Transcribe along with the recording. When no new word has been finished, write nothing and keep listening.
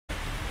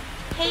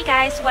Hey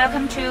guys,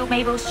 welcome to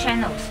Maybow's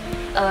channel.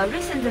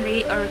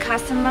 Recently, a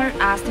customer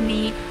asked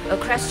me a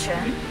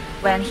question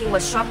when he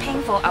was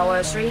shopping for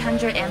our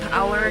 300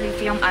 amp-hour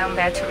lithium-ion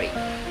battery.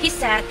 He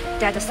said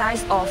that the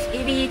size of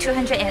EVE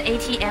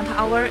 280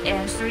 amp-hour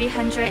and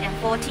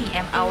 340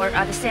 amp-hour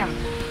are the same.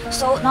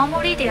 So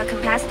normally their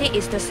capacity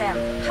is the same.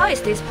 How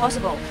is this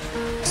possible?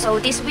 So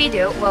this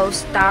video will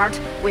start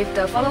with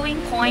the following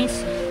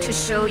points to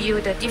show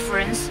you the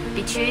difference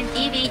between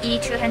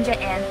EVE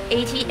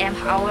 280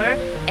 amp-hour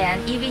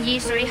and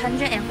EVE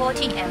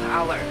 340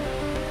 amp-hour.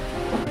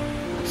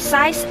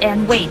 Size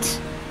and weight,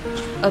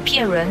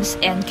 appearance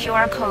and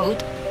QR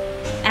code,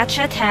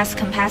 actual test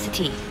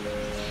capacity,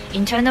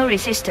 internal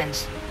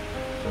resistance.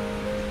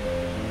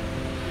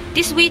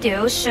 This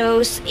video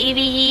shows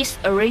EVE's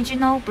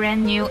original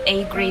brand new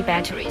A-grade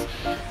batteries.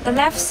 The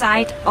left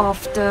side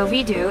of the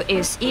video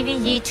is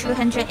EVE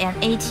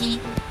 280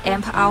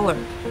 amp-hour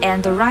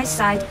and the right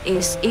side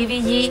is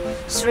EVE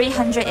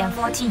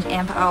 340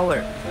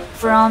 amp-hour.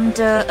 From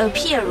the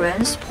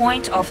appearance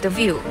point of the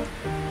view,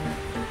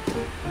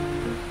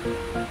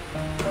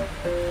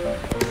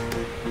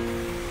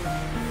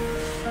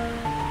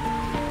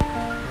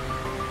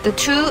 the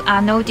two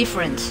are no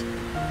different.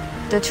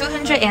 The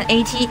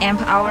 280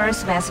 amp-hour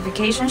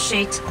specification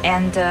sheet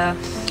and the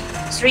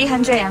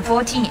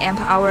 340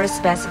 amp-hour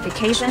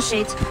specification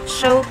sheet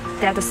show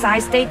that the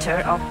size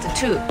data of the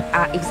two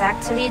are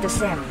exactly the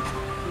same.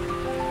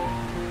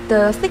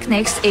 The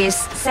thickness is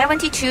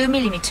 72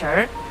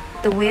 mm,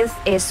 the width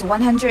is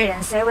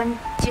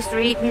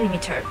 173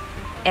 mm,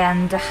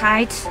 and the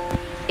height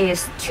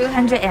is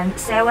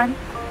 207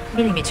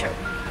 mm.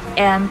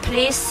 And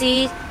please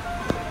see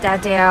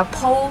that their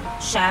pole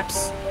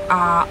shapes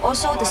are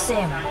also the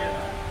same.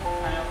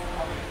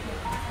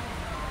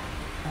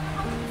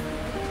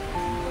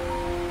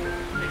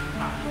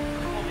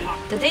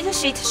 The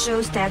datasheet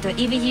shows that the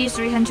EVE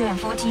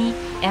 340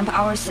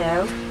 amp-hour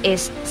cell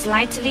is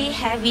slightly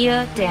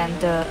heavier than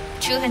the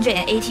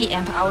 280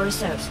 amp-hour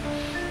cells.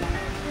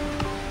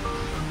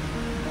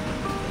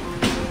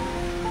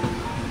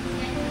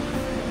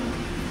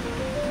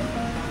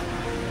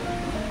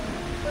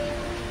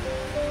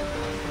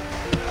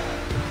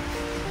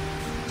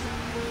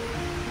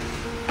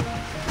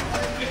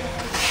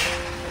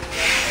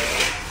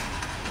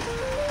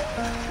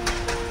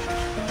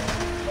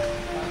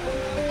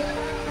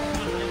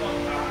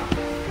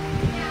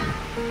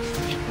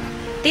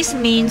 This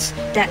means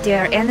that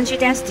their energy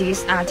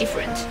densities are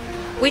different,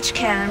 which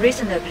can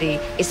reasonably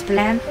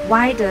explain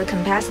why the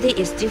capacity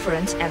is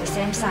different at the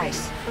same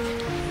size.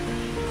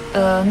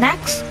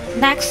 Next,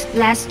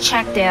 let's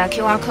check their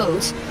QR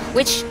codes,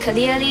 which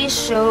clearly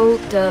show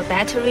the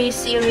battery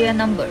serial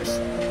numbers.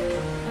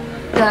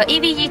 The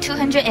EVE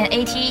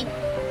 280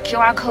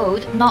 QR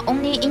code not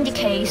only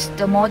indicates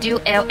the module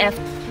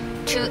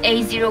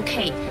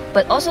LF280K,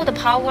 but also the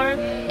power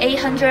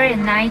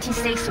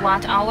 896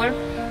 Wh,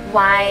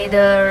 while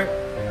the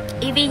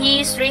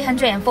EVE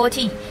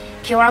 340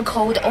 QR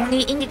code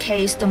only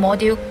indicates the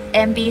module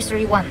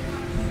MB31.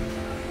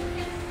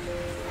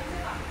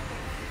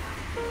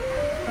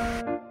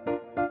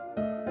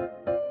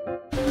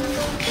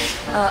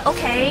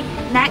 Okay,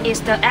 that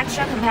is the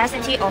actual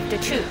capacity of the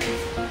two.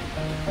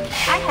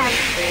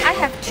 I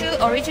have two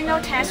original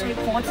test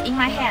reports in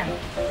my hand.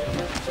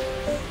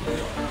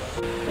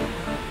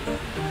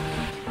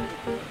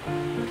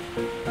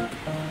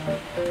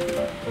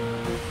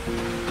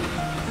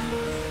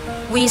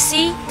 We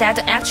see that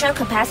the actual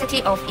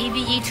capacity of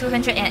EVE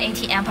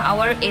 280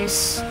 amp-hour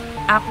is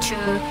up to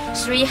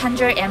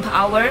 300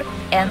 amp-hour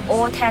and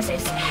all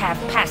tests have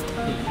passed.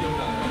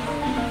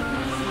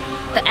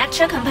 The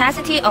actual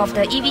capacity of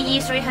the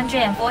EVE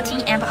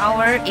 340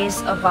 amp-hour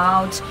is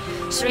about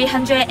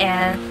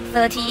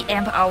 330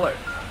 amp-hour.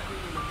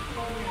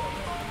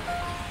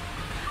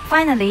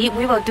 Finally,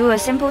 we will do a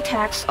simple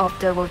test of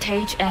the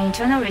voltage and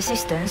internal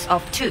resistance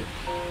of two.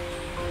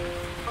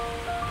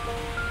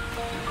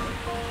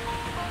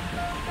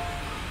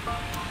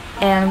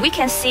 And we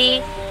can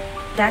see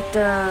that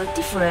the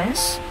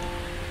difference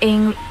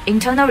in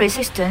internal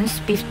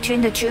resistance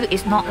between the two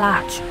is not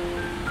large.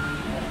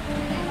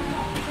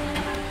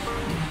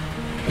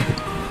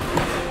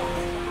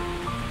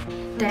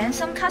 Then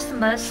some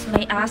customers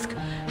may ask,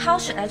 how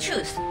should I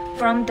choose?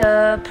 From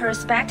the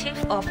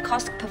perspective of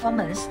cost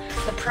performance,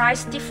 the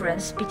price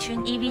difference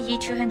between EVE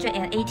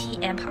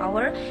 280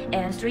 amp-hour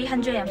and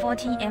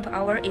 340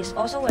 amp-hour is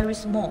also very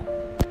small.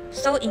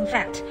 So in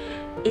fact,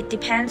 it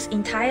depends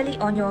entirely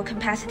on your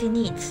capacity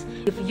needs.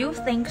 If you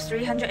think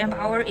 300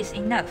 amp-hour is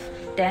enough,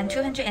 then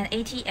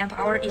 280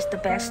 amp-hour is the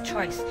best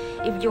choice.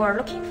 If you are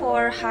looking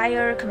for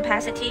higher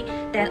capacity,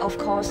 then of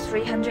course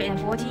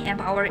 340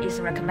 amp-hour is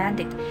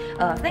recommended.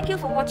 Thank you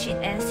for watching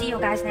and see you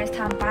guys next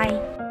time. Bye!